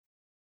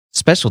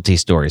Specialty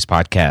Stories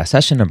Podcast,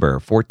 session number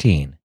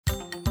 14.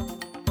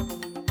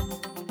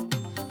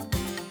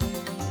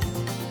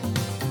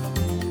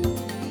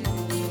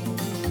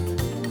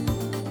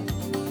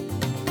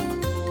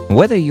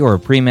 Whether you're a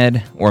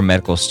pre-med or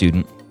medical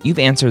student, you've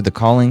answered the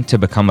calling to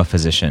become a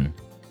physician.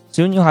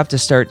 Soon you'll have to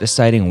start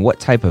deciding what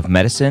type of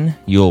medicine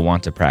you'll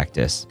want to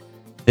practice.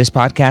 This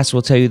podcast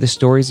will tell you the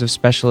stories of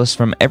specialists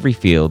from every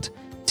field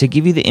to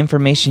give you the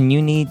information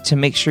you need to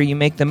make sure you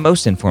make the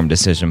most informed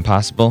decision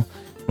possible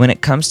when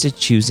it comes to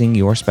choosing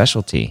your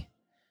specialty.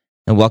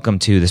 And welcome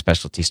to the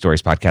Specialty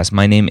Stories Podcast.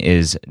 My name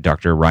is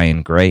Dr.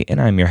 Ryan Gray,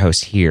 and I'm your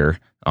host here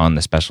on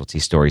the Specialty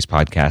Stories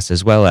Podcast,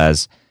 as well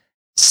as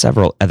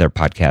several other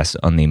podcasts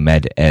on the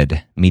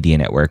MedEd Media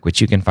Network,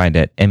 which you can find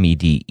at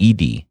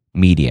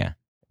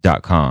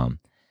mededmedia.com.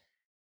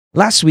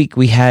 Last week,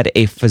 we had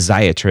a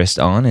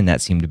physiatrist on, and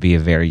that seemed to be a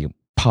very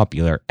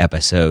popular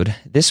episode.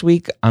 This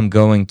week, I'm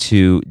going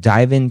to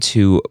dive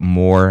into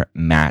more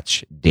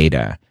match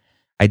data.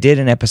 I did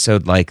an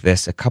episode like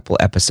this a couple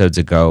episodes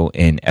ago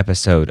in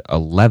episode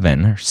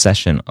 11, or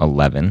session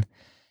 11,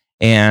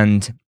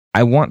 and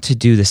I want to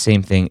do the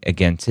same thing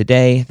again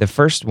today. The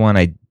first one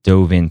I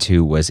dove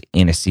into was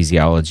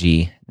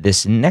anesthesiology.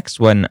 This next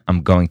one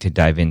I'm going to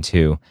dive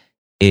into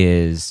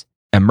is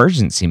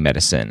emergency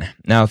medicine.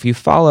 Now, if you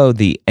follow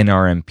the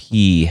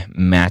NRMP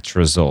match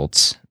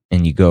results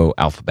and you go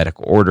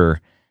alphabetical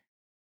order,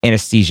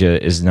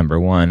 anesthesia is number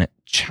 1,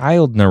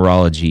 child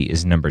neurology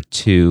is number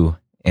 2,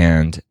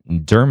 and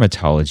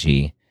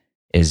dermatology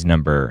is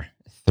number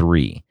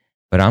 3.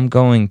 But I'm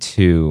going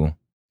to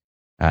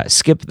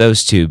skip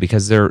those two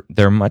because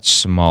they're much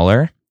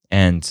smaller,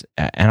 and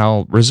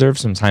I'll reserve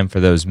some time for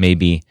those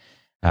maybe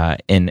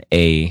in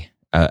a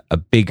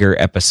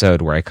bigger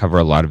episode where I cover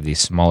a lot of these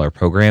smaller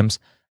programs.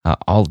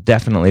 I'll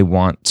definitely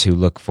want to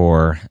look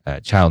for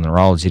child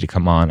neurology to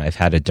come on. I've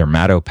had a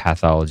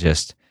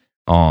dermatopathologist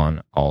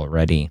on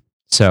already.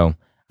 So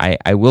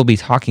I will be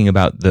talking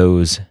about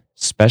those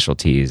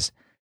specialties,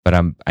 but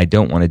I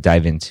don't want to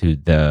dive into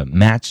the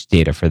match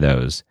data for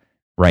those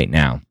right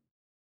now.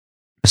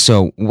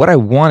 So what I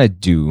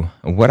want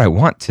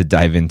to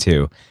dive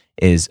into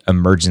is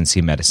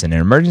emergency medicine.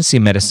 And emergency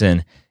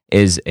medicine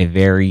is a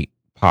very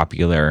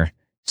popular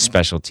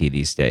specialty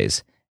these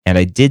days. And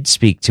I did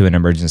speak to an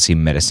emergency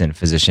medicine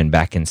physician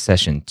back in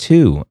session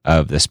 2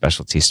 of the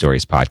Specialty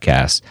Stories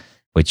podcast,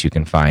 which you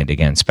can find,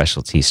 again,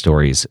 Specialty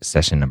Stories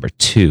session number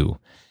 2.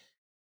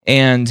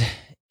 And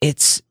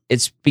it's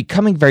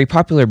becoming very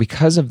popular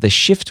because of the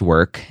shift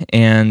work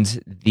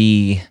and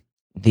the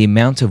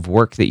amount of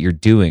work that you're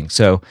doing.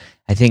 So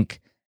I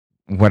think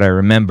what I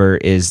remember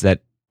is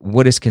that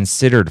what is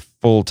considered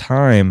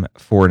full-time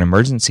for an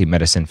emergency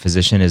medicine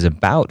physician is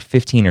about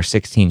 15 or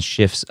 16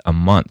 shifts a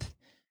month.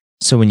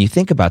 So when you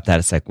think about that,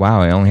 it's like,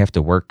 wow, I only have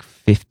to work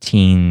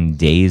 15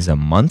 days a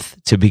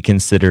month to be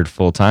considered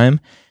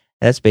full-time.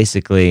 That's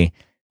basically,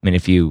 I mean,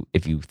 if you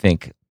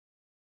think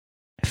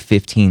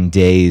 15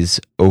 days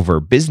over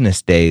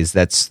business days,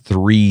 that's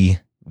 3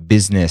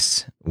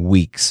 business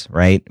weeks,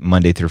 right?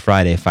 Monday through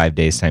Friday, 5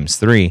 days times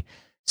 3.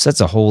 So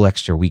that's a whole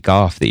extra week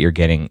off that you're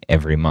getting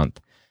every month.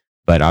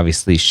 But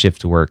obviously,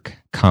 shift work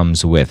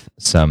comes with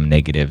some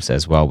negatives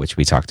as well, which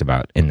we talked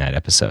about in that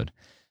episode.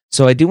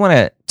 So I do want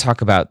to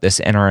talk about this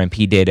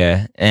NRMP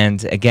data.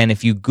 And again,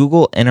 if you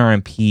Google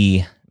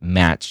NRMP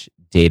match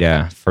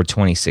data for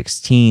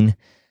 2016,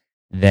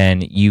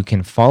 then you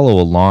can follow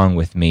along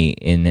with me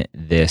in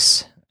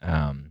this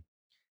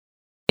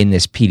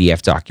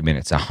PDF document.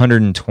 It's a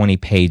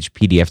 120-page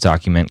PDF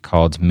document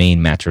called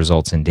Main Match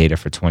Results and Data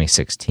for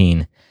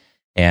 2016.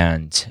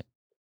 And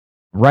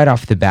right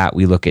off the bat,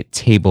 we look at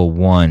Table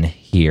 1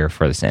 here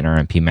for this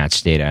NRMP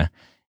match data.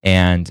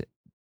 And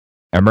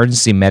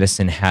emergency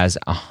medicine has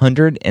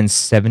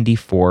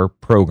 174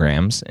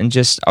 programs. And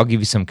I'll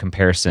give you some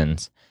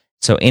comparisons.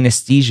 So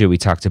anesthesia, we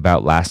talked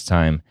about last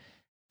time,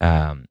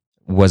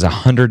 was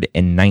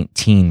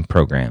 119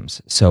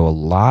 programs. So a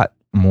lot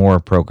more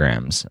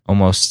programs,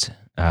 almost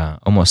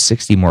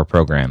 60 more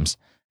programs,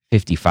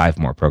 55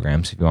 more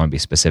programs if you want to be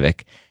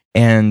specific.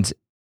 And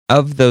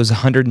of those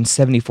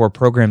 174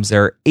 programs,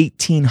 there are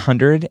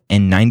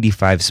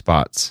 1,895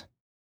 spots,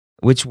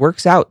 which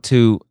works out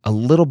to a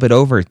little bit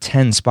over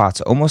 10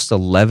 spots, almost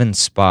 11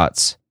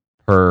 spots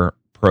per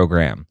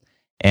program.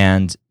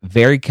 And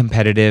very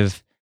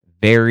competitive,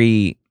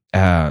 very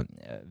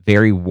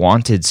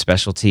wanted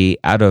specialty.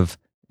 Out of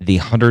the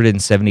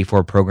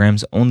 174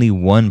 programs, only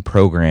 1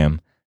 program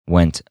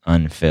went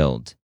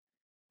unfilled.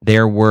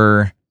 There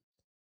were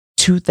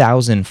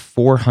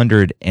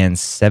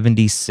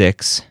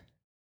 2,476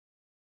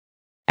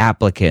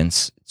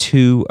 applicants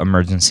to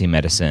emergency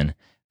medicine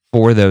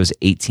for those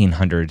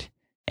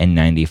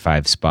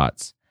 1,895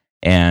 spots.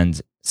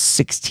 And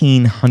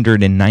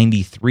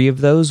 1,693 of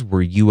those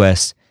were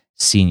U.S.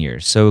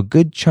 seniors. So a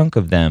good chunk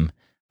of them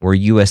were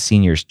U.S.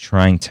 seniors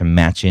trying to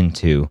match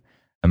into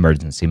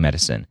emergency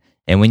medicine.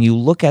 And when you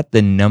look at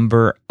the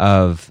number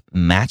of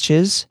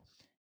matches,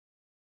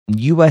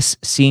 U.S.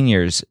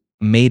 seniors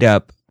made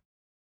up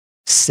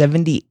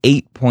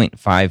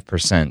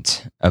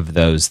 78.5% of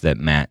those that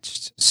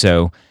matched.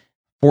 So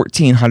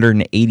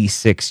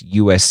 1,486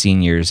 U.S.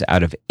 seniors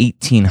out of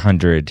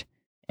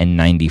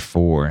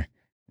 1,894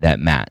 that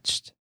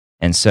matched.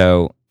 And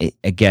so,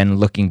 again,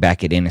 looking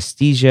back at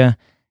anesthesia,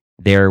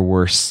 there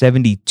were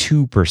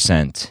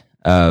 72%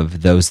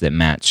 of those that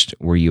matched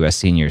were U.S.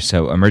 seniors.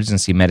 So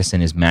emergency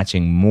medicine is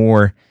matching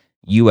more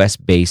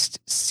U.S.-based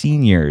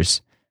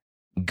seniors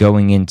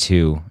going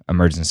into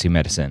emergency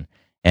medicine.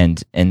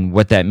 And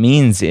what that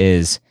means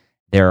is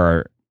there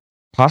are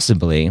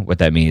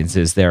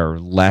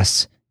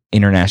less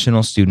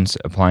international students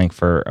applying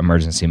for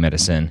emergency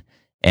medicine,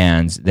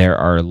 and there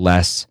are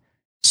less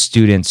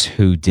students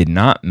who did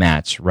not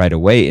match right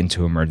away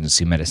into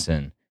emergency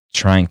medicine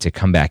trying to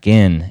come back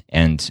in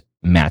and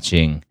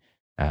matching,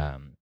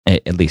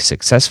 at least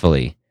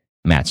successfully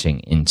matching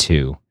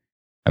into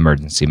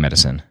emergency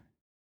medicine.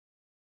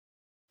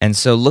 And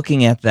so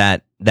looking at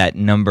that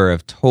number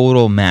of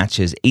total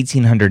matches,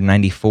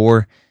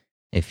 1,894,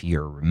 if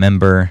you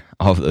remember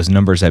all of those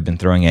numbers I've been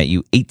throwing at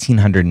you,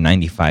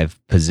 1,895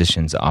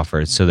 positions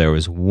offered. So there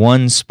was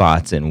one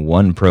spot in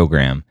one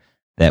program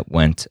that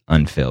went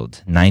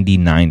unfilled,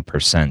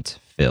 99%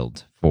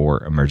 filled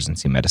for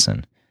emergency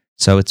medicine.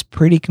 So it's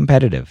pretty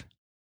competitive.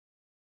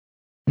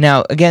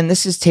 Now, again,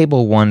 this is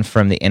table 1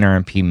 from the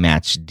NRMP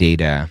match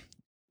data.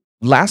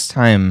 Last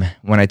time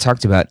when I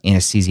talked about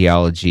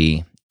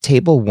anesthesiology,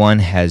 table 1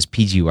 has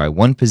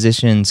PGY1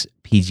 positions,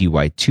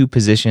 PGY2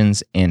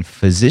 positions, and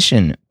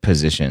physician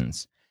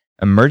positions.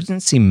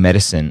 Emergency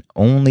medicine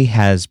only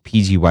has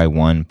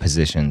PGY1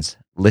 positions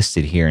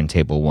listed here in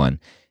table 1,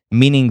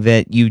 meaning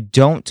that you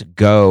don't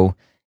go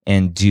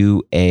and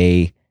do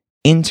a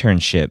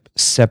internship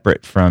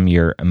separate from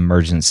your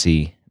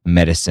emergency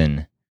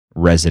medicine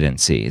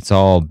residency. It's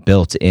all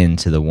built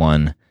into the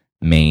one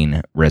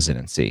main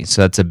residency.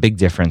 So that's a big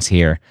difference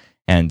here.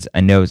 And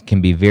I know it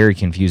can be very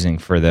confusing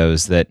for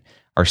those that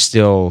are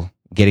still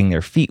getting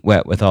their feet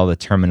wet with all the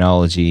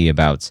terminology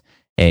about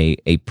a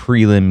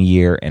prelim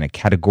year and a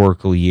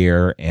categorical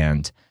year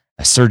and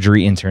a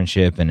surgery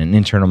internship and an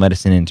internal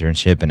medicine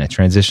internship and a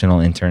transitional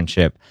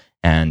internship,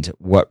 and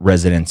what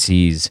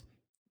residencies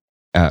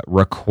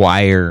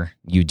require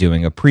you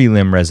doing a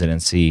prelim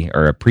residency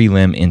or a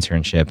prelim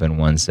internship, and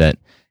ones that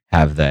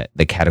have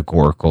the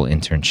categorical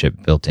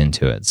internship built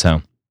into it.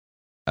 So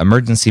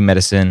emergency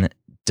medicine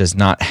does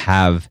not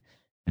have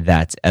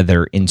that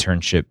other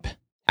internship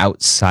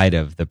outside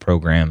of the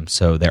program,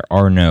 so there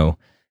are no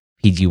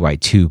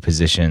PGY2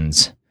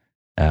 positions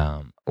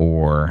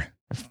or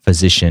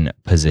physician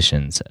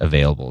positions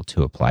available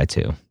to apply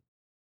to.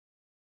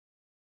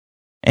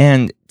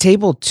 And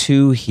table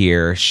 2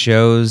 here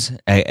shows,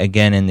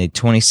 again, in the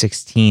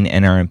 2016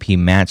 NRMP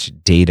match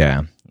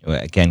data.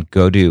 Again,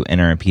 go to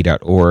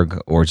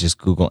nrmp.org or just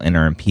Google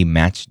NRMP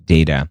match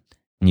data,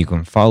 and you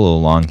can follow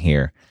along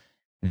here.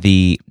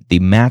 The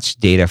match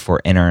data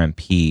for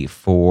NRMP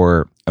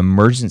for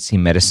emergency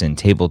medicine,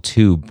 table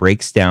 2,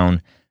 breaks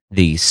down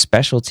the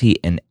specialty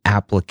and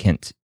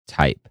applicant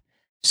type.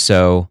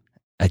 So,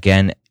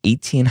 again,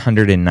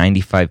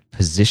 1,895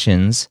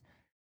 positions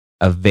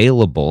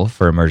available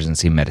for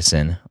emergency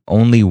medicine.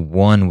 Only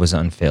one was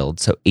unfilled,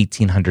 so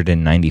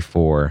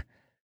 1,894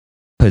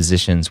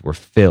 positions were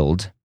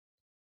filled.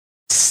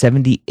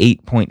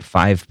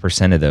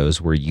 78.5% of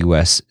those were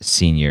U.S.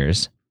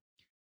 seniors.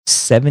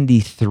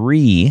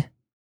 73.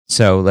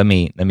 So let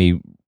me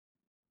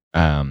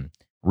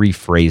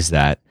rephrase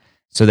that.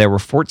 So there were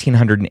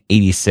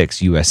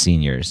 1,486 U.S.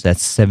 seniors.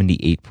 That's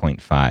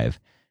 78.5.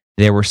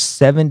 There were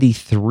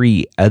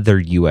 73 other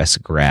U.S.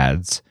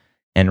 grads.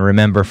 And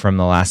remember from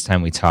the last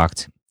time we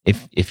talked,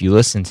 if you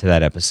listen to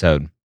that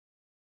episode,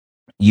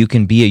 you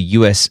can be a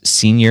U.S.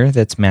 senior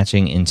that's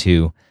matching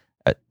into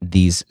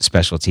these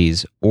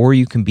specialties, or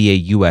you can be a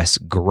U.S.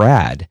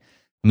 grad,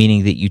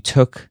 meaning that you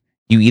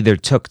either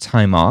took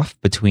time off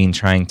between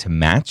trying to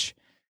match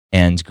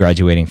and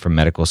graduating from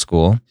medical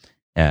school,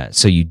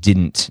 so you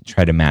didn't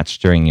try to match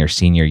during your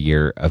senior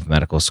year of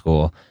medical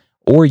school,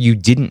 or you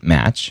didn't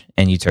match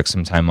and you took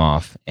some time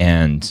off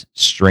and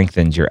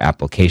strengthened your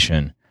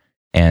application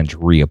and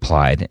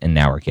reapplied, and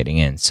now we're getting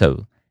in.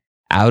 So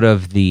out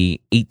of the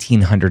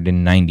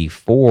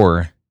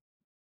 1,894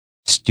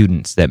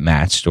 students that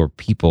matched, or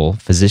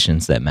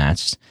physicians that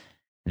matched,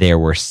 there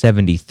were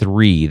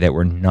 73 that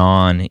were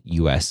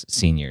non-U.S.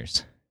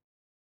 seniors,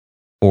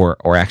 or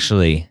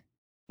actually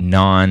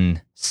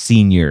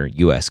non-senior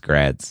U.S.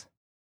 grads.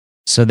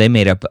 So they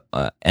made up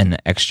an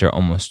extra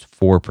almost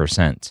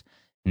 4%.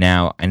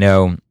 Now, I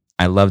know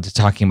I loved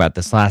talking about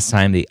this last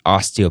time, the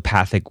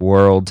osteopathic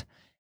world.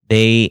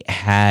 They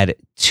had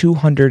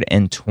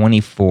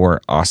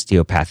 224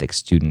 osteopathic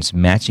students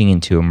matching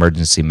into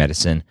emergency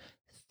medicine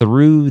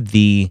through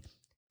the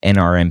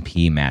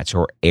NRMP match,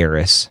 or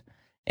ARIS.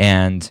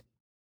 And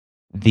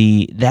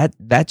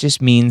that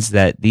just means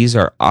that these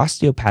are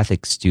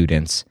osteopathic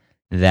students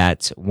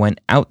that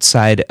went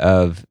outside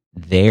of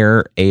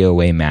their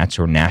AOA match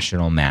or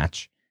national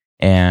match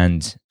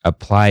and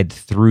applied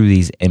through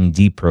these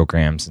MD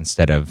programs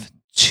instead of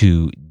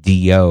to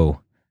DO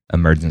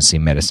emergency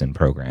medicine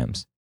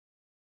programs.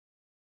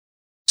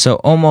 So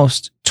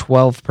almost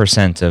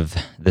 12% of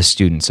the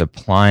students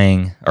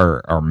applying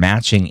or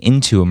matching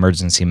into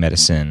emergency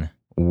medicine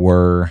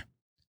were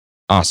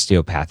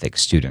osteopathic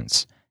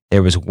students.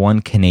 There was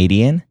one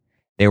Canadian.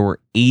 There were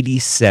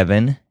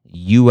 87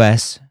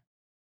 U.S.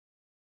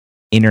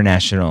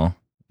 international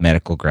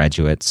medical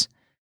graduates,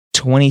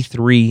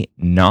 23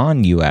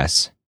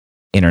 non-U.S.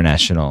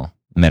 international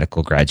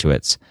medical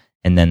graduates,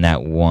 and then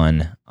that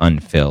one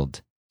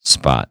unfilled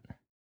spot.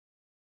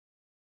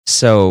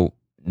 So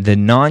the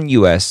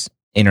non-U.S.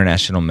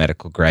 international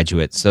medical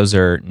graduates, those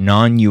are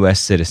non-U.S.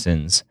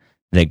 citizens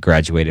that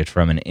graduated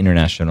from an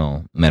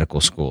international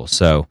medical school.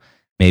 So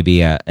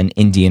maybe an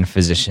Indian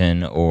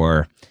physician,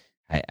 or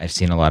I've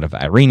seen a lot of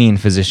Iranian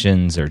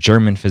physicians or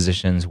German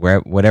physicians,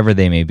 whatever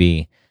they may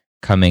be,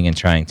 coming and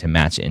trying to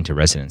match into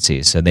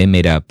residencies. So they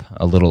made up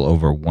a little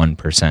over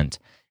 1%.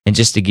 And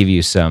just to give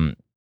you some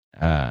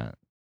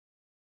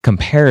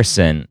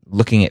comparison,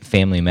 looking at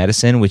family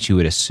medicine, which you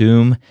would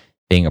assume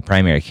being a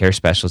primary care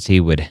specialty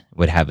would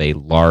have a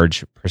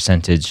large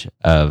percentage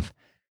of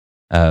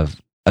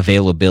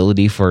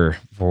availability for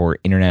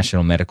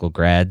international medical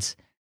grads,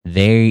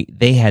 they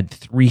had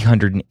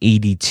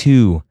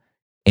 382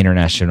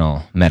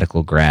 international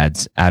medical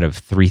grads out of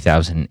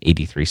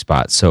 3,083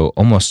 spots. So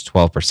almost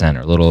 12%,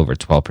 or a little over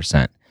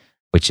 12%,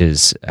 which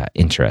is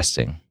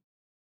interesting.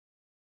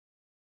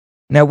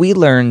 Now, we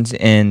learned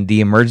in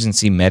the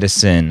Emergency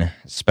Medicine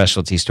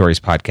Specialty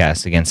Stories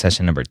podcast, again,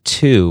 session number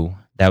 2,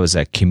 that was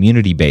a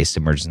community-based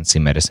emergency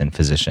medicine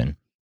physician.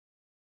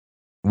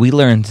 We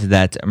learned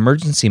that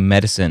emergency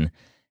medicine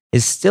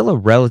is still a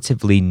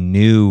relatively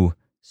new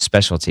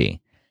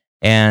specialty.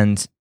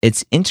 And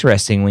it's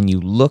interesting when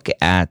you look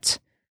at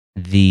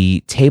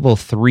the table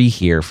 3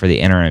 here for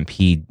the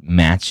NRMP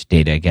match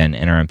data, again,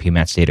 NRMP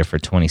match data for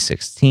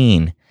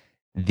 2016,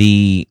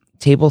 the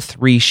table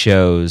 3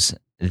 shows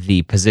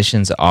the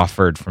positions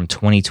offered from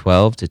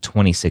 2012 to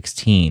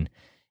 2016.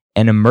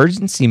 And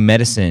emergency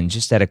medicine,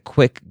 just at a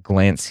quick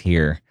glance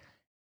here,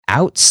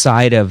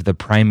 outside of the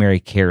primary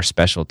care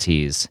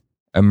specialties,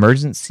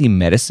 emergency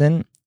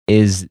medicine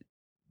is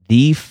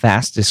the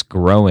fastest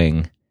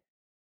growing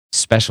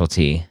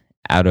specialty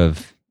out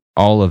of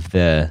all of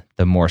the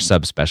more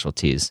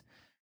subspecialties.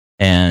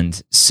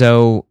 And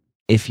so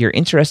if you're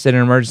interested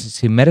in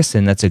emergency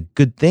medicine, that's a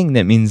good thing.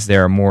 That means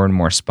there are more and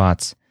more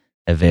spots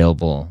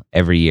available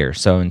every year.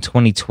 So in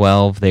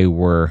 2012, there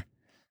were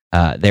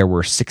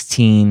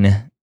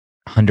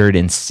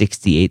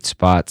 1,668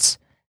 spots,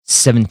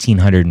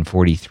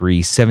 1,743,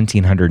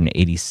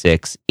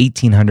 1,786,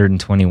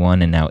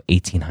 1,821, and now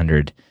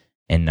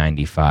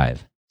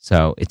 1,895.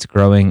 So it's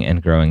growing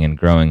and growing and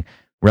growing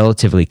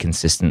relatively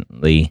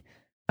consistently,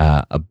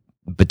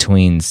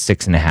 between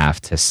 6.5%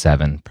 to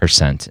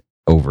 7%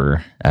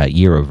 over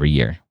year over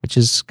year, which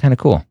is kind of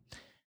cool.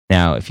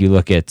 Now, if you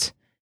look at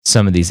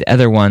some of these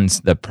other ones,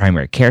 the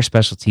primary care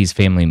specialties,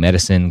 family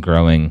medicine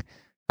growing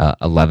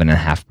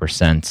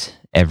 11.5%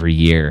 every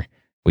year,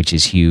 which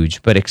is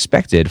huge, but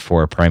expected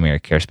for a primary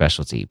care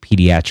specialty.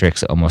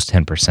 Pediatrics, almost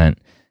 10%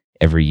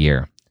 every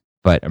year.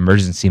 But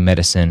emergency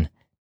medicine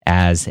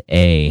as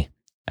a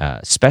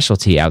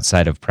specialty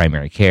outside of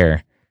primary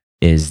care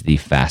is the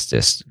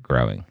fastest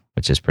growing,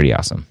 which is pretty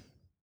awesome.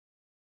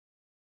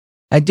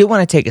 I do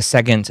want to take a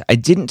second. I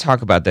didn't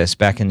talk about this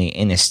back in the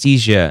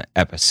anesthesia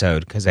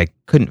episode because I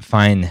couldn't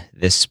find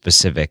this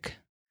specific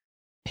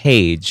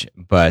page,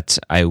 but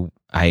I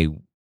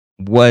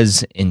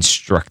was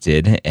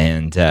instructed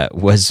and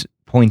was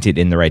pointed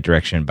in the right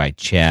direction by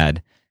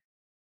Chad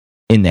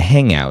in the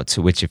Hangout,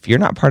 which if you're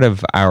not part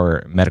of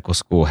our medical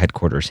school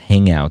headquarters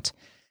Hangout,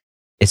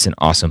 it's an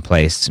awesome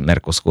place,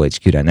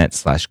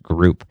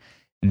 medicalschoolhq.net/group.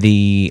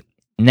 The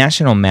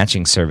National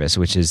Matching Service,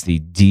 which is the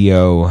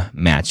DO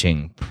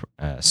matching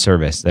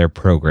service, their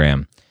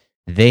program,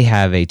 they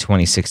have a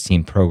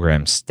 2016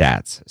 program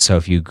stats. So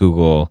if you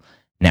Google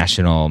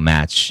National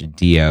Match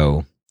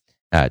DO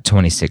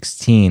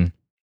 2016,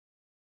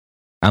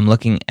 I'm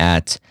looking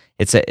at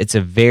it's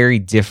a very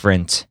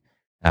different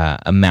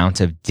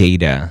amount of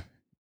data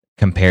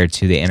compared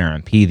to the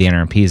NRMP. The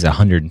NRMP is a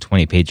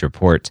 120-page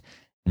report.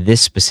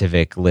 This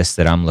specific list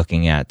that I'm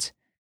looking at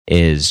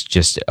is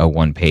just a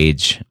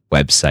one-page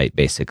website,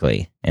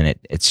 basically. And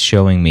it's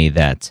showing me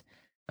that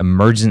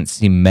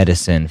emergency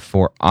medicine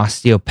for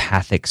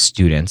osteopathic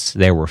students,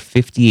 there were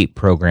 58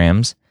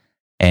 programs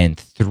and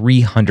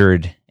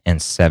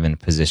 307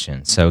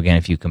 positions. So again,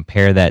 if you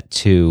compare that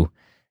to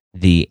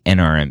the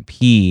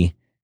NRMP,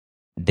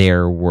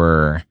 there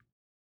were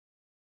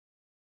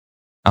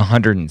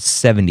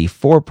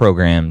 174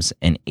 programs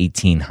and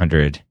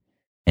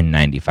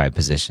 1,895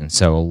 positions.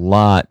 So a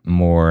lot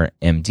more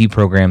MD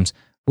programs,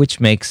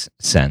 which makes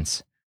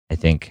sense. I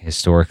think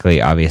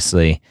historically,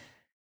 obviously,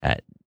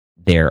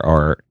 there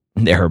are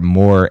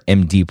more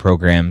MD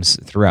programs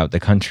throughout the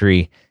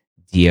country.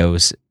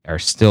 DOs are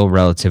still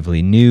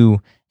relatively new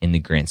in the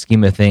grand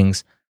scheme of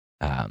things.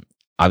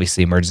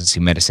 Obviously, emergency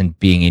medicine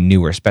being a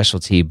newer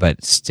specialty,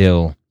 but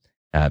still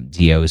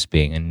DOs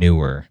being a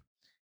newer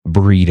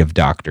breed of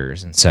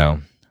doctors. And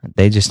so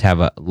They just have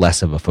a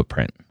less of a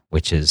footprint,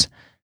 which is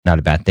not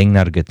a bad thing,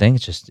 not a good thing. It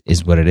just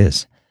is what it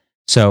is.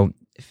 So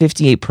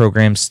 58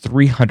 programs,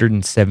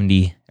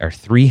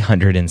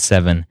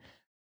 307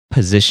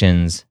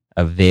 positions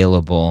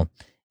available,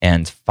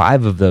 and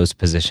 5 of those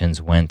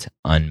positions went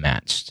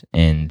unmatched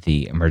in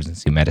the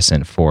emergency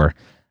medicine for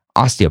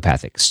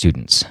osteopathic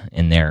students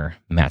in their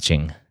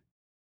matching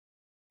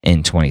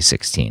in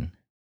 2016.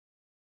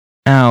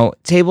 Now,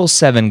 Table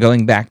 7,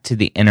 going back to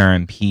the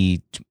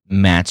NRMP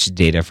match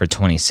data for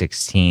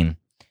 2016,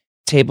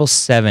 Table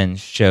 7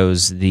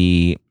 shows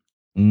the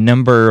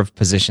number of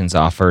positions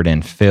offered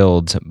and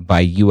filled by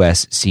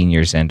U.S.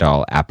 seniors and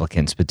all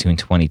applicants between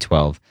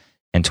 2012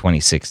 and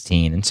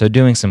 2016. And so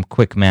doing some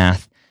quick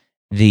math,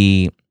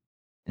 the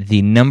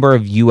number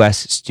of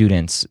U.S.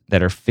 students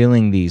that are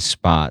filling these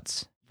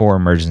spots for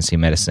emergency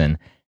medicine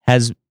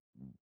has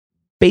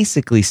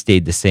basically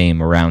stayed the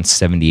same, around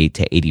 78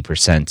 to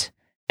 80%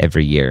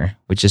 every year,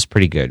 which is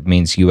pretty good. It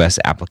means U.S.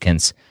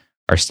 applicants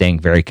are staying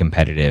very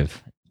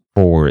competitive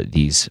for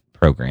these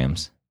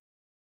programs.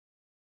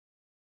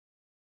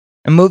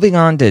 And moving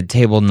on to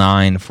Table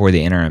 9 for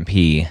the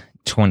NRMP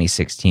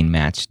 2016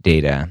 match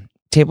data.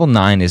 Table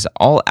 9 is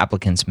all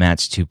applicants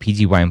matched to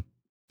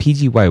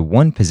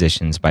PGY1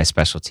 positions by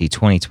specialty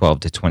 2012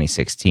 to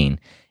 2016.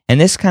 And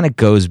this kind of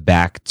goes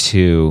back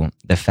to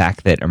the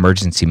fact that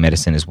emergency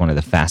medicine is one of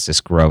the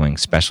fastest growing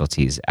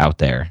specialties out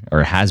there,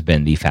 or has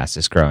been the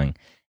fastest growing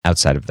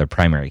outside of their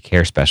primary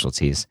care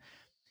specialties.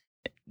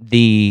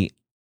 The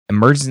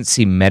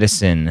emergency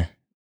medicine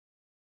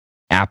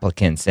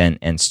applicants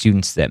and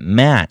students that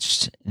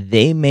matched,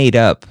 they made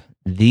up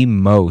the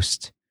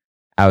most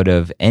out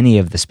of any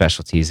of the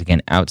specialties,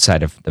 again,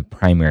 outside of the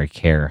primary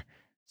care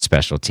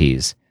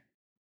specialties.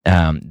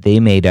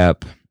 They made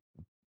up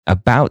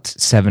about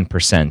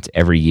 7%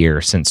 every year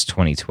since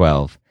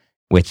 2012,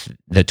 with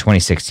the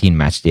 2016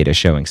 match data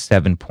showing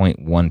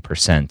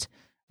 7.1%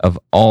 of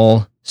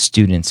all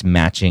students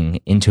matching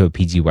into a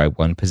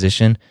PGY1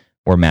 position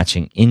or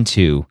matching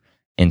into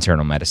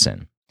internal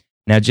medicine.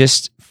 Now,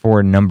 just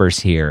for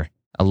numbers here,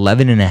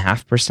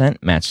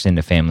 11.5% matched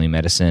into family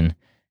medicine,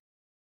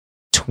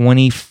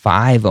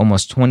 25,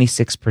 almost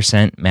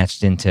 26%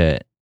 matched into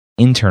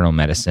internal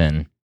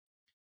medicine,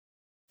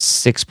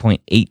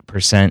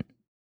 6.8%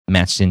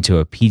 matched into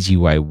a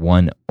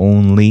PGY1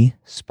 only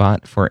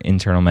spot for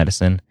internal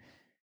medicine,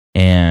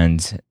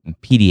 and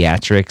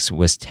pediatrics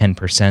was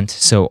 10%.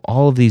 So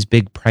all of these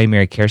big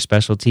primary care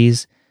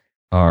specialties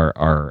are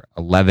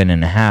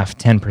 11.5%,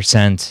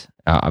 10%.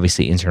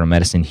 Obviously, internal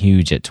medicine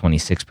huge at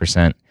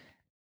 26%,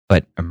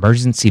 but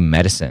emergency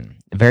medicine,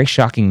 a very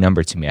shocking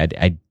number to me.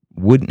 I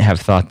wouldn't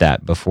have thought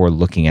that before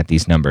looking at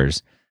these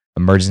numbers.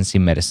 Emergency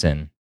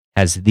medicine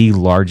has the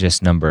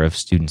largest number of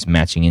students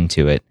matching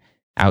into it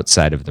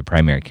outside of the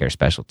primary care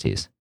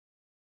specialties.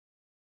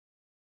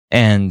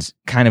 And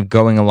kind of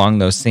going along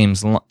those same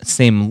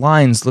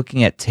lines,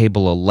 looking at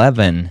Table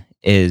 11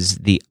 is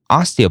the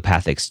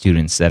osteopathic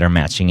students that are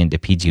matching into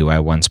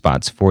PGY1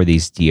 spots for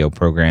these DO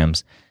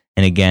programs.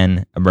 And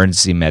again,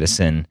 emergency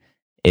medicine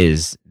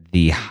is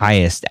the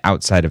highest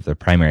outside of the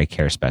primary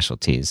care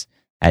specialties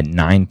at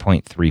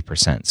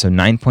 9.3%. So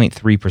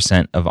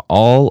 9.3% of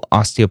all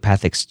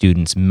osteopathic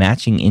students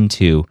matching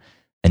into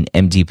an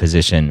MD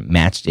position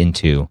matched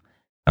into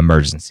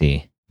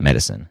emergency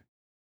medicine.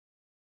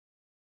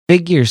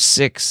 Figure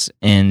 6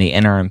 in the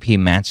NRMP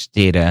match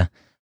data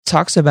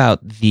talks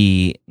about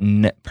the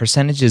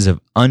percentages of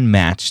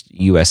unmatched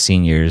U.S.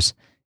 seniors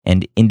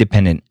and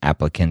independent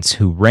applicants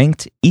who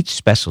ranked each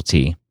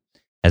specialty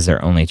as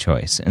their only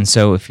choice. And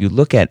so if you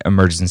look at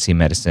emergency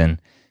medicine,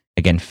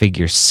 again,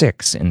 figure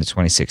 6 in the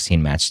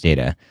 2016 match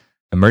data,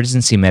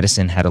 emergency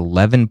medicine had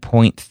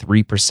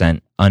 11.3%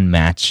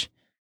 unmatched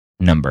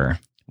number,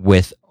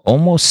 with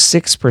almost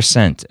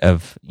 6%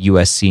 of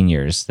U.S.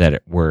 seniors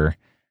that were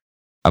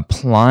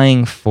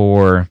applying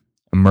for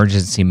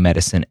emergency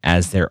medicine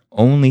as their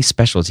only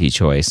specialty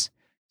choice.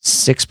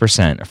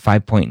 6% or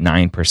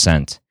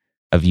 5.9%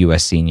 of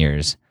U.S.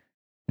 seniors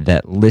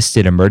that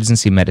listed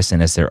emergency medicine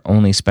as their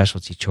only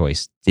specialty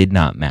choice did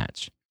not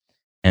match.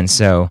 And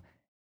so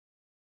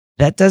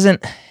that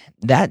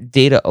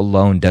data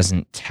alone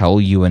doesn't tell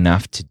you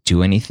enough to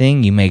do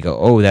anything. You may go,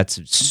 oh,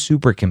 that's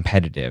super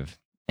competitive.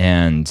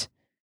 And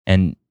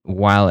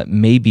while it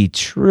may be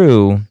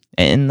true,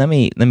 and let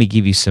me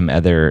give you some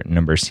other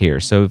numbers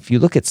here. So if you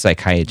look at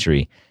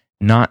psychiatry,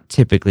 not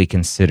typically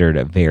considered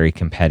a very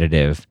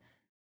competitive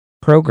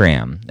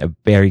program, a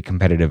very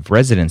competitive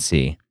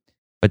residency,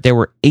 but there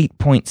were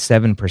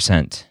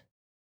 8.7%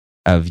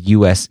 of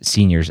U.S.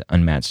 seniors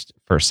unmatched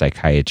for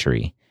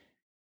psychiatry.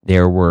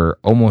 There were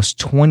almost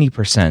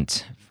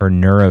 20% for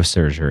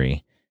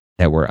neurosurgery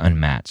that were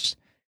unmatched.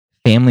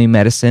 Family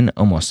medicine,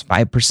 almost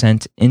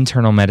 5%.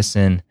 Internal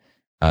medicine,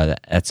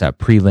 that's a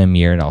prelim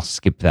year, and I'll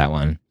skip that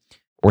one.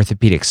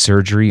 Orthopedic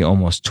surgery,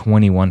 almost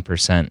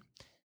 21%.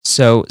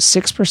 So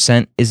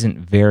 6% isn't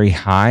very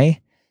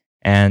high.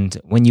 And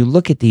when you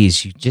look at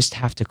these, you just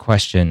have to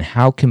question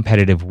how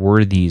competitive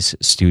were these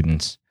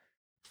students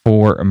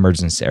for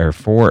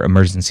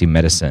emergency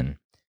medicine.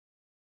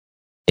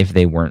 if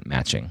they weren't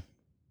matching.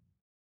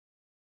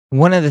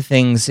 One of the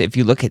things, if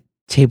you look at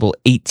Table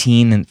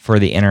 18 for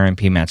the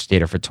NRMP match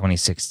data for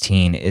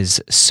 2016,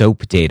 is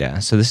SOAP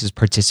data. So this is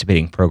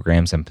participating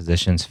programs and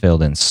positions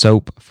filled in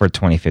SOAP for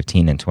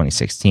 2015 and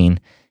 2016.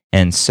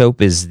 And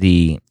SOAP is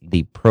the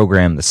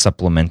program, the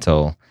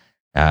supplemental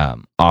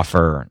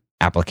offer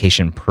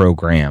application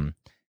program,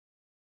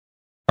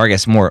 or I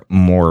guess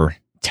more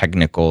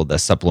technical, the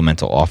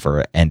supplemental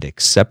offer and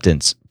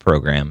acceptance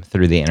program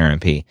through the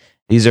NRMP.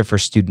 These are for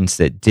students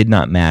that did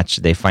not match.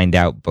 They find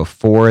out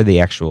before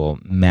the actual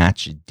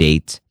match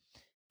date,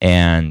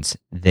 and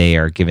they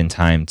are given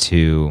time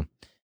to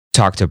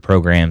talk to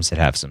programs that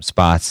have some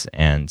spots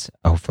and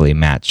hopefully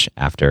match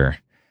after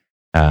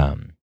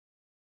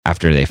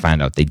they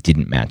find out they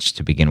didn't match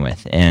to begin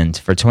with. And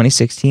for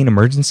 2016,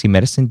 emergency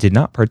medicine did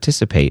not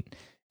participate.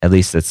 At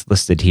least that's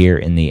listed here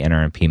in the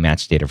NRMP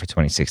match data for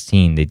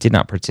 2016. They did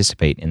not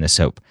participate in the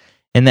SOAP.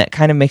 And that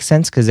kind of makes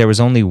sense because there was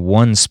only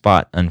one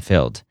spot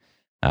unfilled.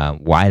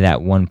 Why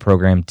that one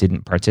program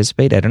didn't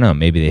participate, I don't know.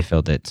 Maybe they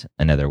filled it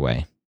another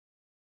way.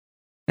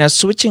 Now,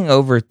 switching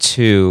over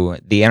to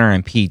the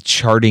NRMP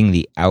charting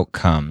the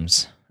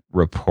outcomes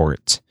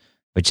report,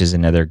 which is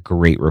another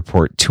great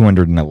report,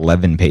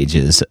 211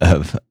 pages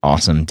of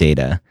awesome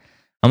data.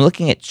 I'm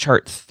looking at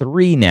chart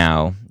 3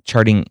 now,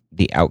 charting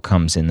the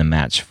outcomes in the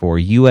match for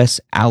U.S.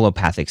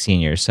 allopathic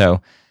seniors.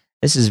 So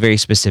this is very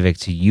specific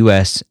to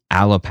U.S.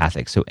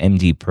 allopathic, so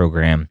MD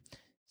program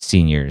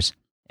seniors.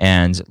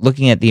 And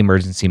looking at the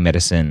emergency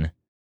medicine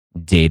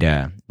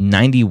data,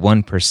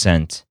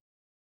 91%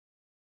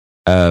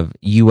 of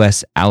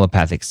U.S.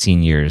 allopathic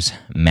seniors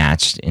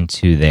matched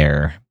into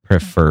their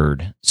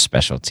preferred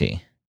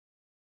specialty.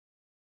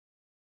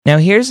 Now,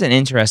 here's an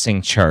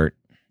interesting chart.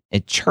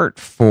 Chart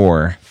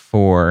 4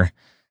 for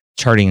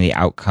charting the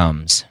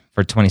outcomes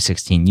for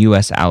 2016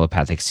 U.S.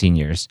 allopathic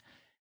seniors.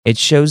 It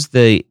shows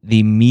the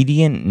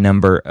median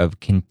number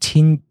of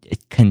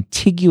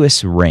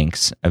contiguous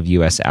ranks of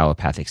U.S.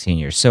 allopathic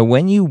seniors. So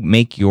when you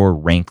make your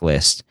rank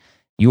list,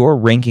 you're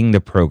ranking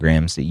the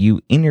programs that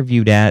you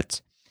interviewed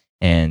at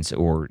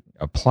or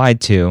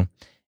applied to,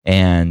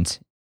 and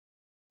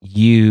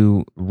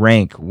you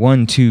rank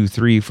 1, 2,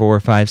 3, 4,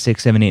 5,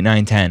 6, 7, 8,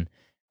 9, 10,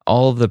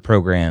 all of the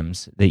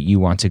programs that you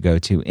want to go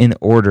to in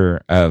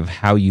order of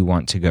how you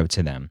want to go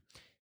to them.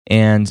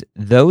 And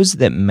those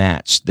that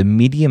matched, the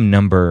median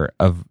number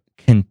of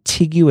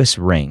contiguous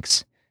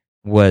ranks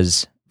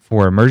was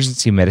for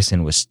emergency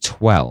medicine was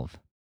 12.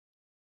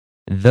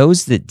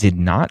 Those that did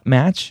not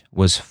match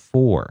was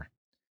 4.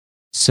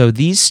 So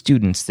these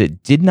students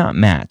that did not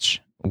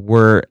match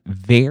were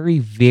very,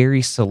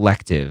 very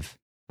selective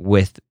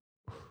with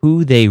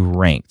who they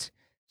ranked.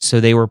 So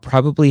they were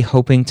probably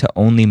hoping to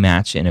only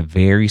match in a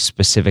very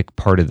specific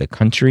part of the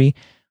country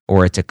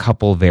or at a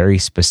couple very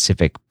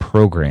specific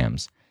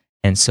programs.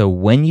 And so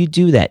when you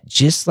do that,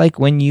 just like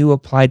when you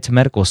applied to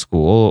medical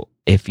school,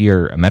 if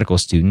you're a medical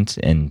student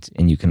and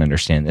you can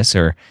understand this,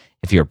 or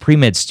if you're a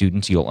pre-med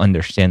student, you'll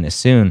understand this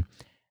soon,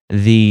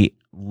 the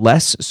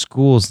less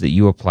schools that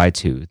you apply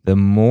to, the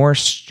more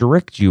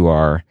strict you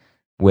are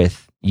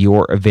with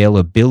your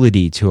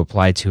availability to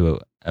apply to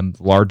a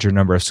larger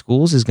number of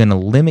schools is going to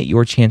limit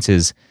your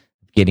chances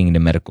of getting into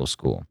medical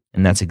school.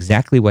 And that's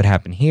exactly what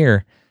happened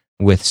here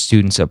with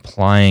students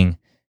applying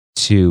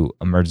to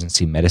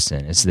emergency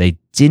medicine, is they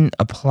didn't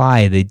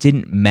apply, they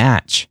didn't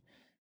match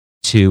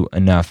to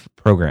enough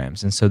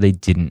programs, and so they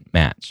didn't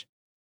match.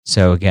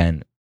 So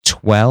again,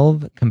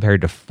 12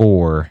 compared to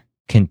 4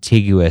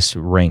 contiguous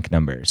rank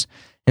numbers.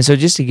 And so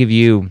just to give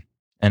you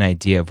an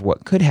idea of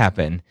what could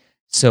happen,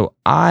 so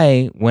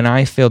when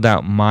I filled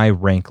out my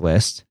rank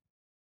list,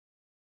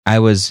 I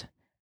was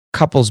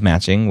couples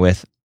matching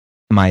with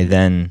my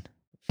then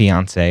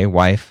fiance,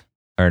 wife,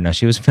 or no,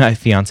 she was my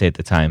fiance at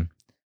the time.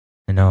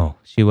 No,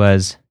 she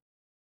was,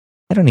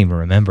 I don't even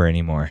remember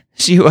anymore.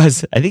 I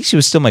think she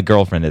was still my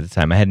girlfriend at the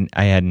time.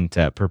 I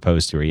hadn't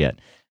proposed to her yet,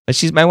 but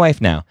she's my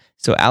wife now.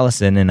 So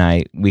Allison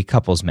and we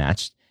couples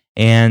matched,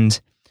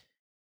 and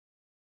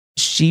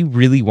she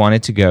really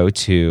wanted to go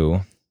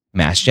to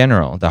Mass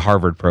General, the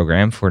Harvard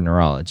program for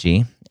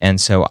neurology. And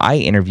so I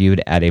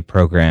interviewed at a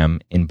program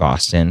in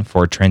Boston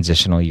for a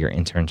transitional year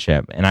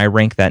internship, and I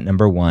ranked that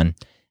number 1.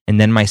 And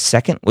then my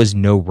second was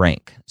no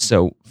rank.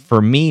 So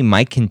for me,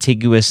 my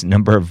contiguous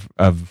number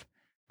of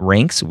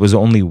ranks was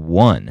only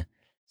 1.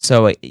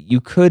 So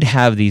you could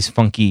have these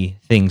funky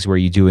things where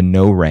you do a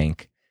no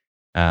rank,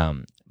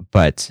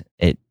 but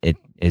it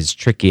is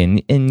tricky,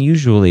 and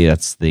usually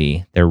that's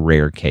the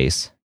rare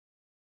case.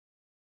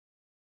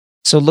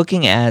 So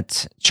looking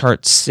at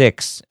chart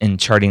 6 and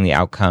charting the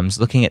outcomes,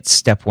 looking at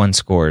step 1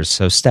 scores.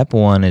 So step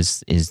 1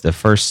 is the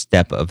first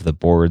step of the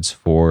boards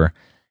for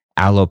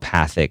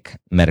allopathic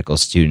medical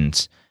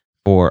students.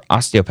 For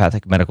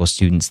osteopathic medical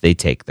students, they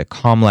take the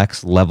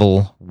COMLEX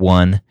level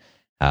 1.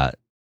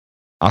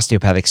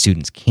 Osteopathic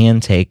students can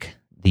take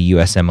the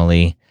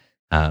USMLE,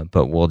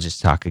 but we'll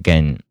just talk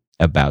again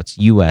about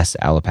U.S.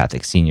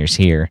 allopathic seniors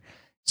here.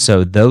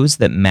 So those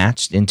that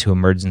matched into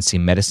emergency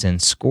medicine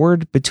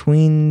scored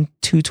between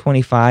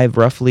 225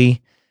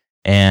 roughly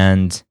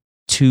and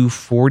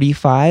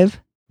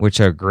 245, which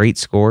are great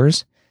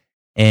scores.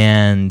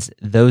 And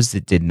those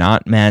that did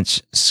not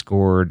match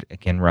scored,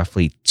 again,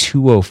 roughly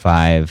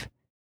 205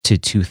 to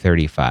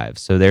 235.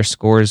 So their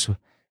scores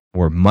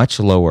were much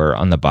lower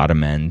on the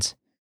bottom end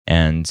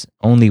and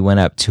only went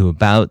up to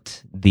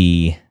about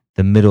the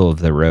middle of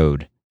the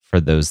road for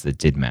those that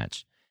did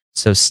match.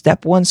 So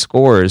step one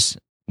scores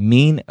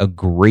mean a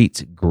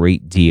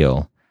great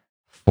deal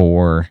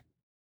for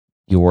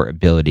your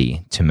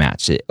ability to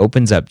match. It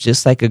opens up,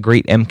 just like a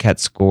great MCAT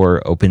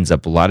score opens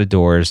up a lot of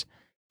doors,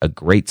 a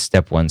great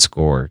step one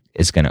score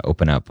is going to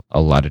open up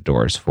a lot of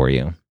doors for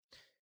you.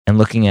 And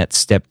looking at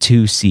step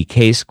two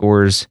CK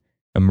scores,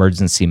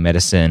 emergency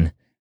medicine,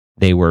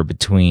 they were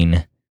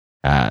between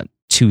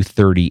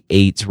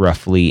 238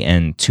 roughly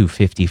and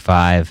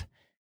 255.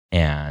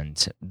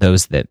 And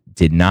those that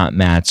did not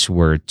match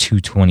were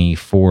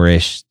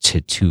 224-ish to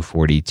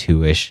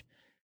 242-ish.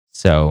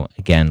 So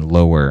again,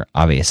 lower,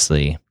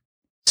 obviously,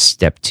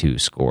 step two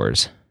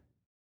scores.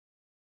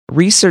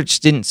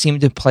 Research didn't seem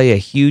to play a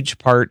huge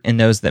part in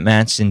those that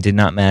matched and did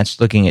not match.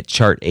 Looking at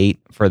chart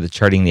 8 for the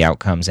charting the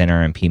outcomes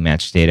NRMP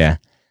match data,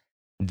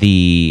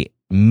 the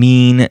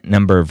mean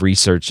number of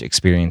research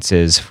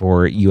experiences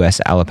for U.S.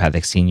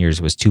 allopathic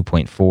seniors was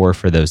 2.4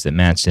 for those that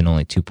matched and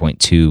only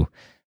 2.2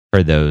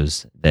 for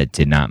those that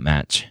did not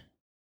match.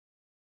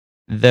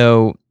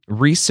 Though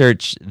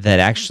research that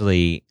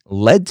actually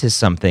led to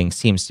something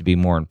seems to be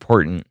more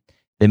important,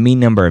 the mean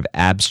number of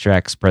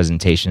abstracts,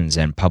 presentations,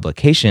 and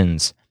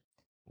publications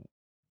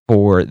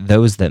for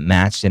those that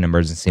matched in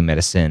emergency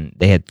medicine,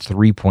 they had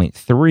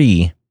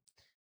 3.3,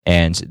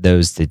 and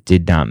those that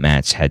did not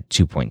match had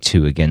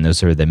 2.2. Again,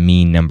 those are the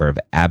mean number of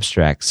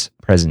abstracts,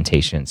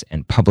 presentations,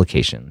 and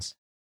publications.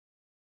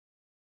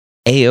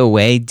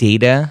 AOA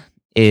data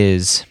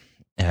is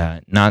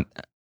not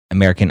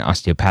American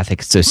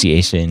Osteopathic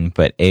Association,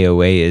 but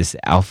AOA is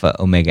Alpha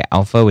Omega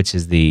Alpha, which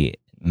is the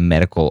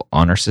Medical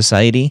Honor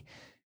Society,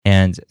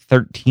 and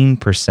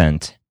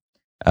 13%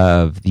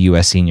 of the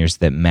U.S. seniors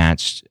that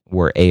matched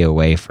were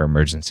AOA for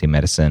emergency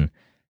medicine,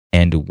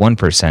 and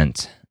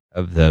 1%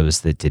 of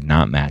those that did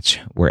not match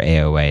were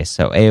AOA.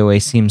 So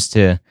AOA seems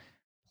to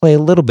play a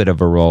little bit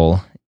of a role,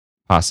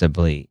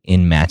 possibly,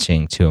 in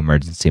matching to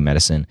emergency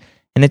medicine.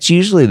 And it's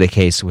usually the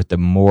case with the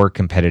more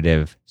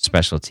competitive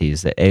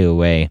specialties that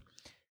AOA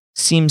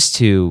seems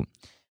to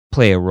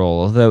play a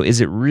role. Although,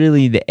 is it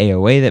really the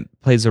AOA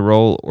that plays a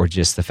role, or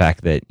just the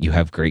fact that you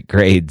have great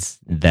grades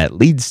that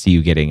leads to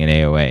you getting an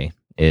AOA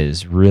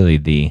is really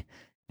the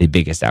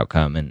biggest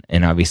outcome?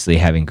 And obviously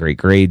having great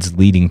grades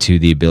leading to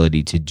the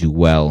ability to do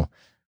well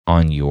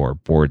on your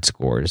board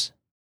scores.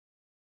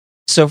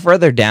 So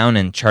further down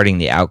in charting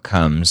the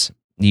outcomes,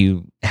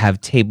 you have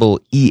table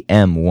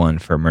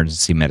EM1 for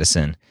emergency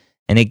medicine,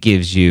 and it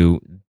gives you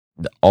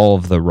all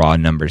of the raw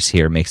numbers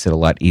here. Makes it a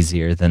lot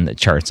easier than the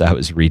charts I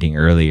was reading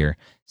earlier.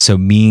 So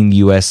mean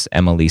U.S.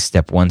 MLE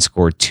step 1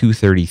 score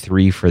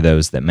 233 for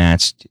those that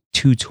matched,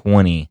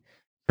 220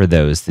 for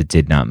those that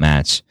did not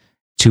match,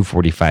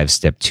 245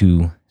 step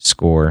 2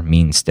 score,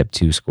 mean step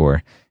 2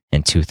 score,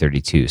 and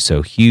 232.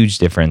 So huge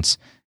difference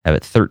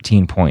at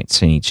 13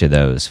 points in each of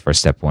those for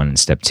step 1 and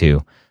step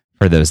 2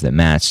 for those that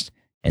matched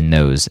and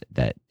those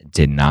that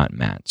did not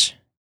match.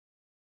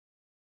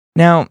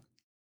 Now,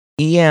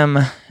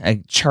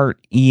 chart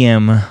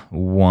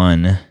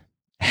EM1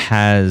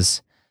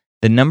 has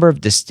the number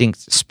of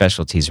distinct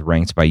specialties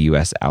ranked by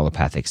U.S.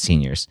 allopathic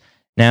seniors.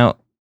 Now,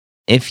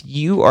 if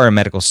you are a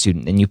medical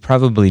student, then you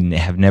probably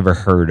have never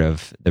heard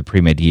of the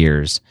pre-med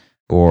years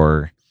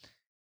or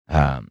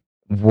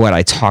what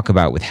I talk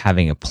about with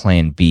having a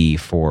plan B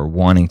for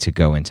wanting to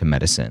go into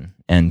medicine.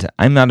 And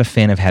I'm not a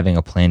fan of having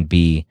a plan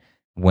B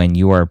when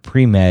you are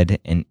pre-med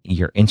and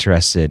you're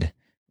interested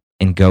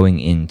in going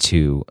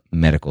into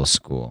medical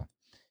school.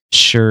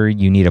 Sure,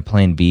 you need a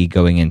plan B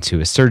going into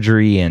a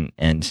surgery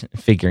and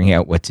figuring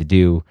out what to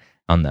do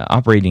on the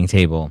operating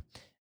table.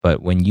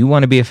 But when you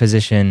want to be a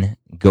physician,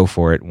 go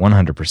for it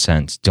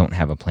 100%. Don't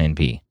have a plan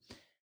B.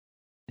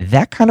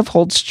 That kind of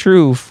holds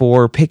true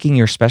for picking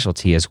your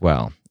specialty as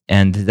well.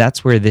 And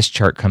that's where this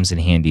chart comes in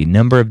handy.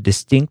 Number of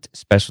distinct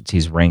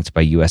specialties ranked by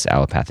U.S.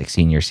 allopathic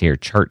seniors here.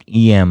 Chart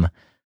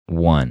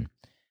EM1.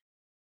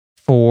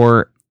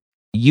 For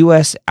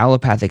U.S.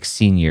 allopathic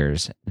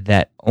seniors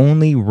that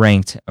only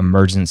ranked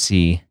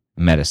emergency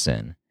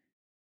medicine,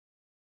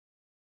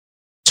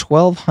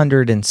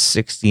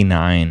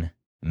 1,269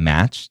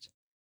 matched,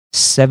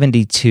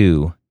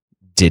 72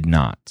 did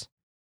not.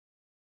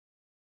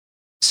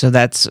 So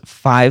that's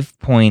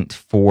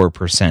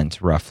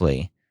 5.4%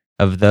 roughly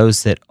of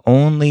those that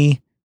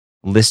only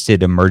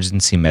listed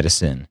emergency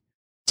medicine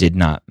did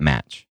not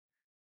match.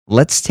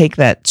 Let's take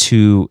that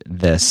to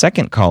the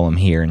second column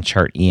here in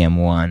chart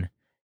EM1.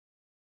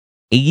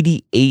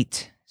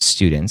 88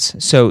 students.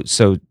 So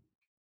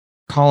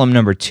column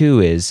number 2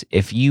 is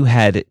if you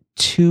had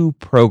 2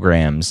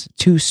 programs,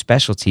 2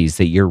 specialties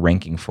that you're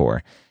ranking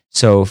for.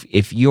 So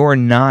if you're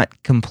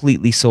not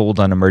completely sold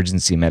on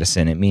emergency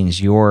medicine, it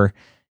means you're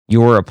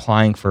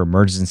applying for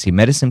emergency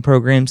medicine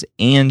programs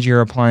and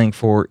you're applying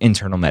for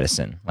internal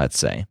medicine, let's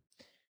say.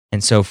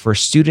 And so for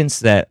students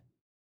that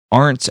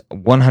aren't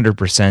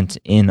 100%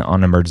 in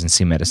on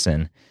emergency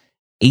medicine,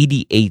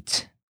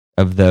 88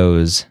 of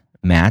those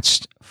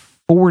matched,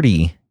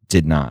 40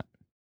 did not.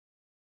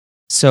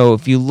 So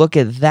if you look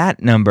at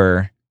that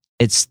number,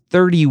 it's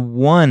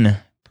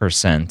 31%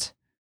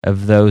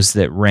 of those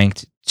that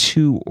ranked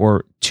two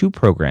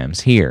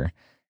programs here,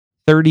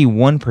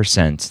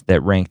 31%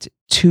 that ranked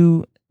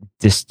two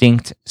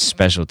distinct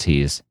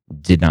specialties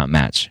did not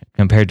match,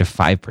 compared to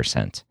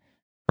 5%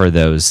 for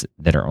those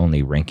that are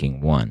only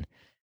ranking one.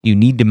 You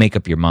need to make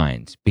up your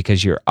mind,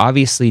 because you're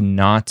obviously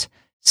not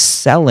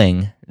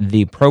selling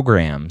the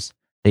programs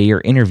that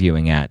you're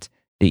interviewing at,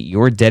 that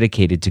you're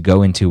dedicated to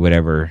go into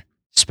whatever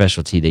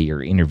specialty that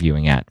you're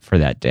interviewing at for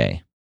that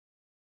day.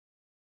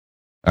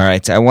 All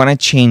right, I want to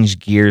change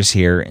gears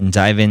here and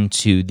dive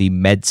into the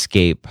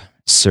Medscape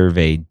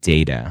survey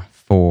data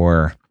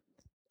for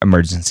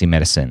emergency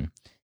medicine.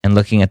 And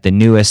looking at the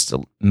newest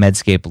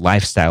Medscape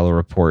lifestyle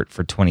report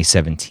for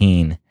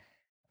 2017,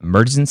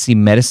 emergency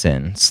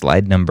medicine,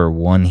 slide number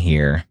 1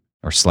 here,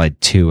 or slide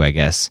 2, I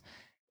guess,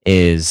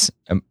 is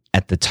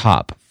at the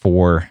top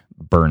for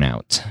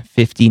burnout.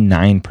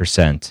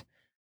 59%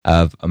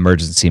 of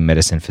emergency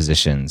medicine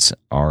physicians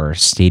are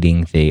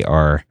stating they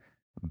are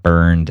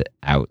burned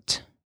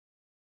out.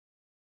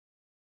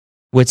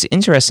 What's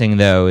interesting,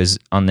 though, is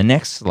on the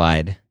next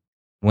slide,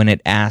 when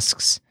it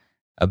asks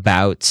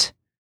about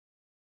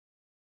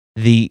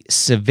the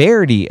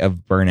severity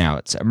of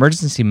burnouts,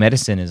 emergency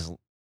medicine is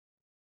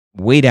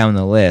way down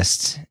the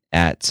list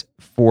at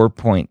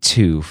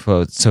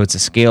 4.2. So it's a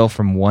scale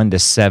from 1 to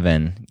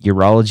 7.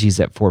 Urology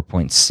is at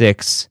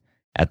 4.6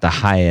 at the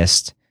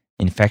highest.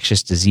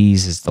 Infectious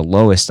disease is the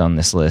lowest on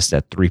this list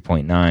at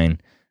 3.9.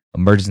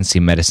 Emergency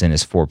medicine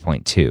is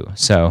 4.2.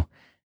 So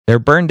they're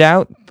burned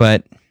out,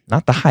 but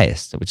not the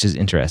highest, which is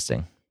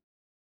interesting.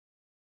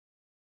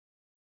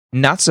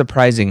 Not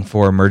surprising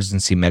for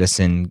emergency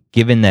medicine,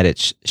 given that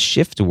it's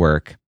shift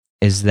work,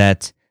 is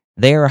that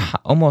they are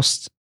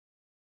almost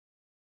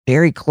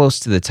very close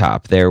to the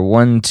top. They're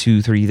 1,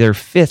 2, 3. They're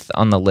 5th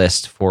on the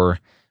list for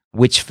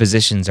which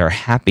physicians are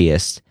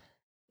happiest.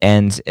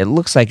 And it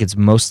looks like it's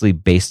mostly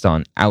based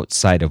on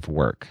outside of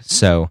work.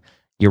 So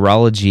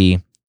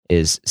urology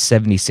is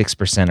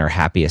 76% are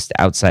happiest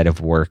outside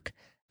of work.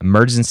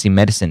 Emergency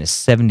medicine is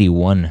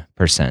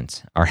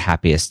 71% are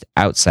happiest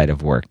outside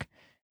of work.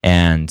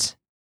 And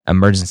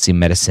emergency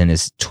medicine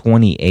is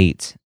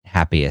 28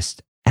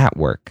 happiest at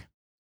work.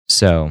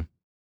 So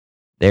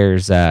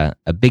there's a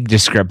big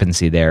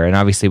discrepancy there. And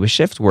obviously with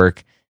shift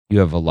work, you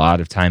have a lot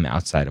of time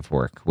outside of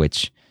work,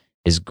 which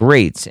is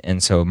great.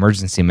 And so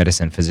emergency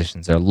medicine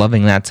physicians are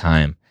loving that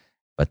time,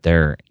 but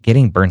they're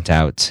getting burnt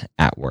out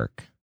at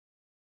work.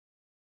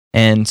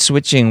 And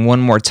switching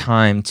one more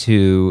time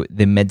to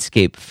the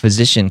Medscape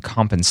physician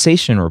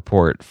compensation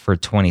report for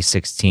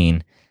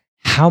 2016,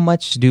 how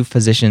much do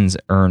physicians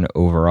earn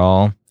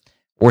overall?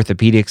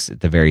 Orthopedics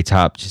at the very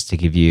top, just to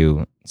give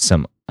you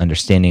some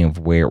understanding of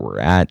where we're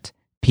at.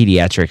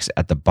 Pediatrics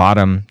at the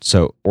bottom.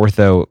 So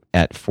ortho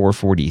at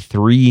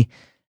 443,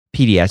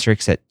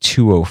 pediatrics at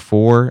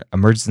 204.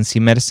 Emergency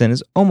medicine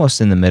is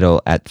almost in the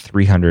middle at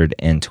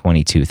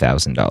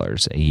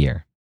 $322,000 a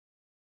year.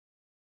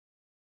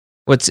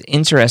 What's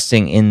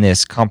interesting in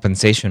this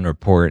compensation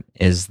report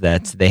is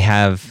that they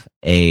have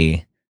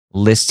a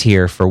list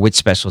here for which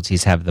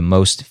specialties have the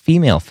most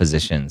female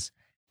physicians,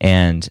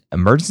 and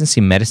emergency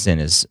medicine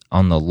is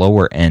on the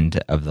lower end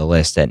of the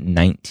list at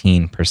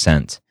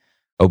 19%.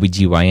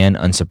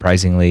 OBGYN,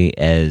 unsurprisingly,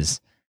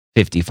 as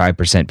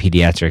 55%.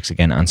 Pediatrics,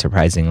 again,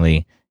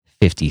 unsurprisingly,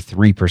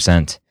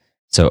 53%.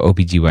 So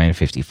OBGYN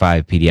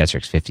 55,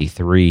 pediatrics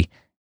 53,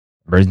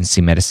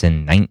 emergency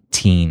medicine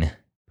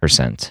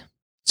 19%.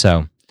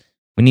 So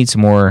we need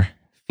some more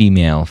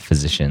female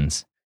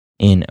physicians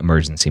in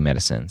emergency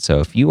medicine. So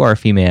if you are a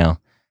female,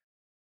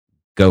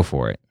 go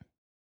for it.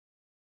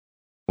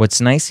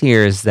 What's nice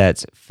here is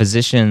that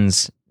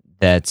physicians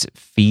that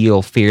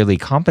feel fairly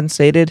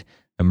compensated,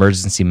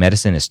 emergency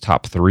medicine is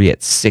top 3 at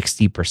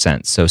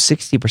 60%. So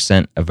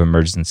 60% of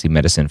emergency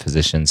medicine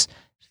physicians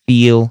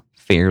feel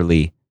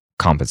fairly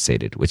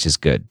compensated, which is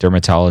good.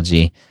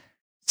 Dermatology,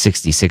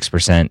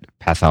 66%,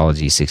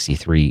 pathology,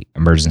 63%,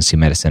 emergency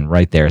medicine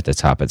right there at the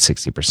top at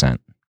 60%.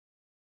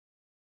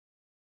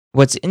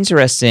 What's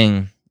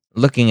interesting,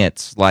 looking at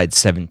slide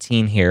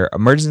 17 here,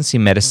 emergency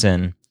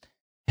medicine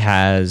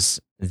has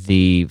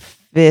the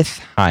 5th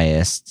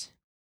highest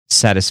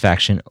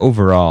satisfaction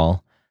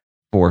overall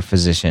for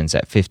physicians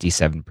at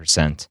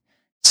 57%,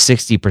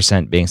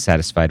 60% being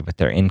satisfied with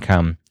their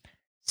income,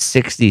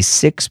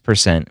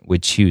 66%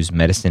 would choose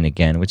medicine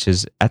again, which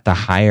is at the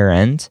higher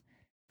end,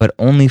 but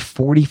only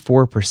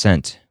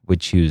 44% would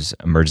choose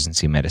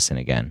emergency medicine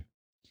again.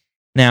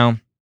 Now,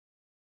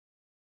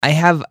 I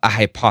have a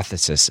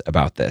hypothesis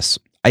about this.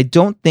 I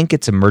don't think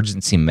it's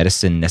emergency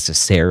medicine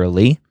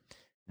necessarily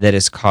that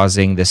is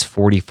causing this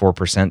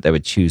 44% that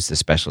would choose the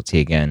specialty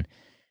again.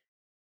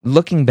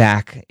 Looking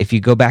back, if you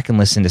go back and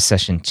listen to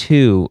session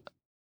 2,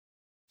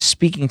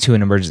 speaking to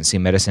an emergency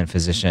medicine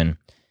physician,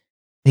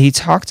 he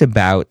talked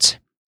about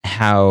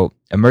how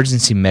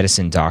emergency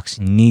medicine docs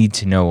need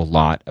to know a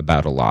lot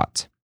about a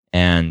lot.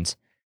 And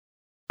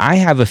I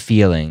have a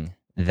feeling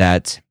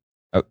that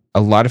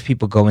a lot of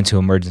people go into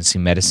emergency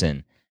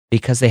medicine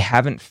because they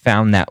haven't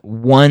found that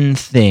one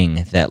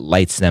thing that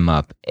lights them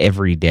up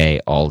every day,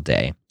 all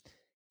day.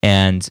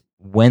 And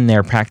when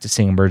they're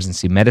practicing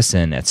emergency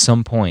medicine, at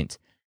some point,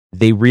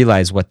 they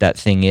realize what that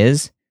thing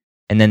is,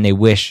 and then they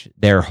wish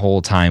their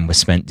whole time was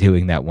spent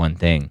doing that one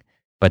thing,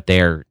 but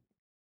they're,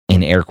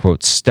 in air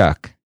quotes,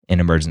 stuck in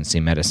emergency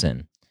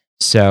medicine.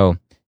 So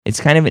it's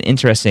kind of an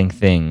interesting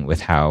thing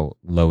with how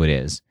low it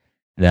is.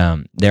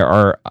 There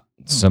are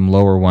some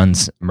lower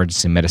ones.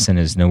 Emergency medicine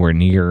is nowhere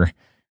near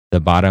the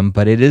bottom,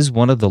 but it is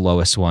one of the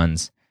lowest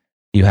ones.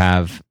 You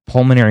have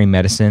pulmonary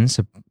medicine,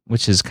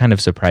 which is kind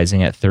of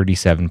surprising at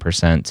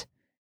 37%.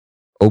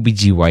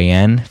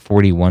 OBGYN,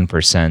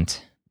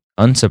 41%.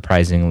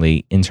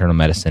 Unsurprisingly, internal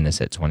medicine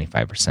is at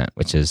 25%,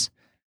 which is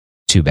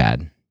too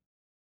bad.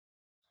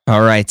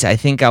 All right, I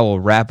think I will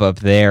wrap up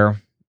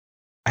there.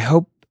 I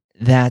hope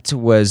that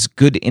was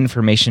good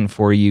information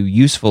for you,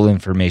 useful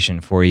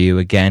information for you.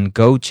 Again,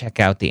 go check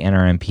out the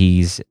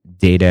NRMP's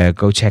data.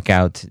 Go check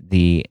out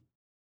the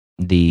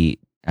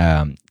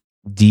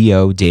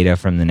DO data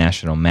from the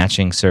National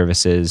Matching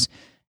Services,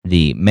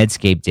 the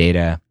Medscape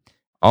data,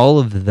 all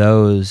of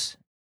those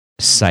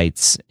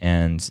sites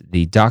and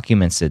the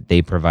documents that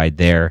they provide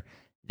there.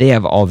 They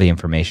have all the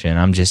information.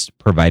 I'm just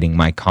providing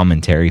my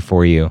commentary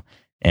for you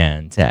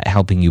and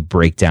helping you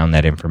break down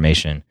that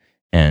information.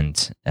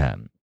 And I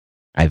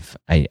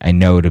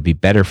know it'll be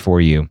better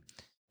for you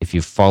if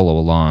you follow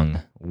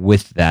along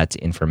with that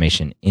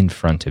information in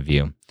front of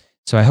you.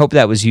 So I hope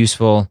that was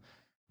useful.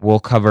 We'll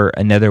cover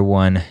another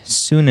one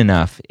soon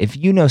enough. If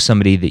you know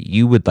somebody that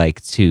you would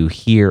like to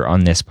hear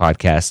on this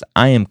podcast,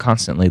 I am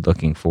constantly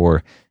looking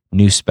for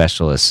new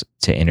specialists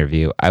to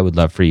interview. I would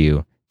love for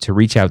you to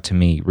reach out to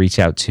me, reach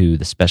out to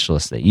the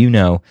specialist that you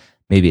know.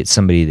 Maybe it's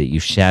somebody that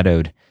you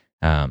shadowed,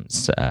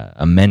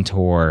 a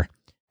mentor,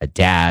 a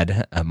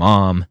dad, a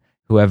mom,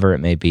 whoever it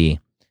may be.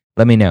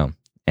 Let me know,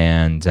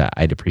 and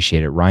I'd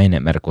appreciate it. Ryan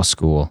at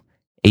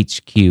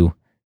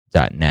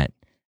medicalschoolhq.net.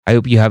 I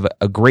hope you have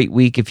a great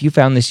week. If you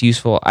found this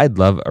useful, I'd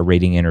love a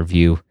rating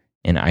interview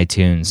in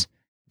iTunes.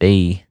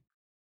 They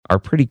are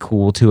pretty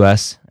cool to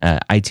us.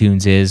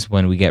 iTunes is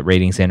when we get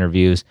ratings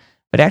interviews.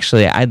 But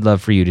actually, I'd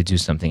love for you to do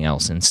something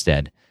else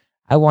instead.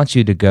 I want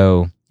you to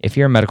go, if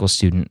you're a medical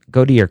student,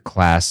 go to your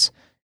class,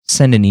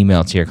 send an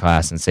email to your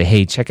class and say,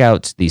 hey, check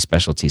out the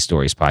Specialty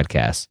Stories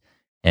podcast,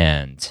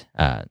 and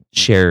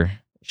share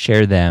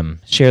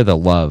the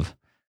love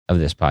of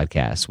this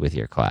podcast with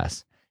your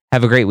class.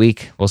 Have a great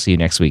week. We'll see you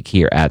next week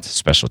here at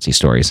Specialty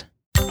Stories.